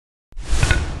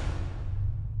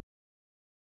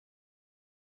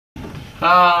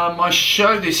My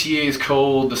show this year is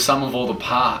called The Sum of All the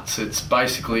Parts. It's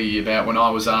basically about when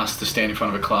I was asked to stand in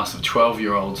front of a class of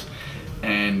 12-year-olds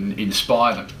and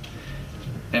inspire them.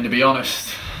 And to be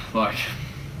honest, like,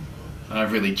 I don't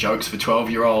have really jokes for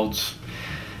 12-year-olds.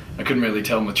 I couldn't really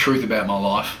tell them the truth about my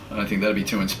life. I don't think that'd be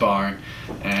too inspiring.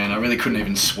 And I really couldn't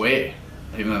even swear,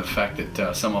 even though the fact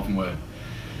that some of them were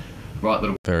right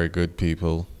little... Very good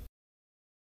people.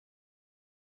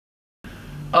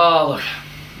 Oh, look,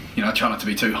 you know, try not to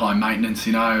be too high maintenance,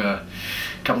 you know, a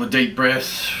couple of deep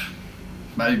breaths,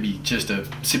 maybe just a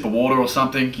sip of water or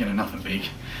something, you know, nothing big.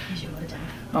 Here's your water, Dave.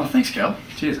 Oh, thanks, Cal.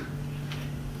 Cheers.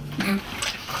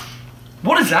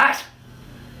 What is that?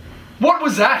 What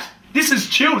was that? This is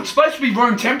chilled. It's supposed to be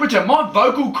room temperature. My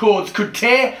vocal cords could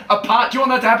tear apart. Do you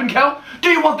want that to happen, Cal? Do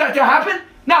you want that to happen?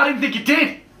 No, I didn't think you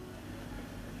did.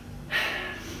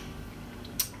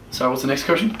 So, what's the next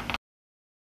question?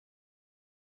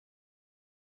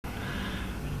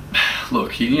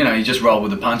 Look, you know, you just roll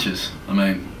with the punches. I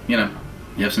mean, you know,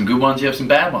 you have some good ones, you have some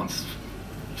bad ones.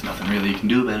 There's nothing really you can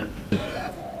do about it.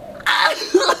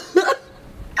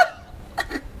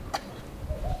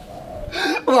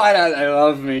 Why don't they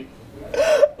love me?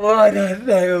 Why don't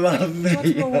they love me?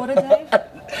 What's more water,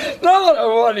 Dave? No, I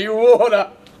don't want any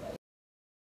water.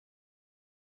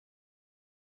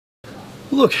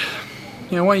 Look,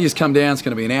 you know, why don't you just come down? It's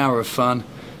going to be an hour of fun.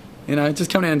 You know,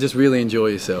 just come down and just really enjoy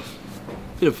yourself.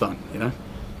 Bit of fun, you know.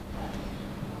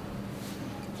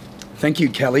 Thank you,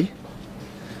 Kelly.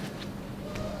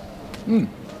 Is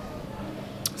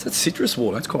that citrus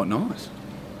water? That's quite nice.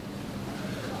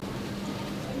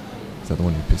 Is that the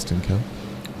one you pissed in, Kel?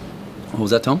 What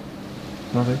was that, Tom?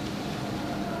 Nothing.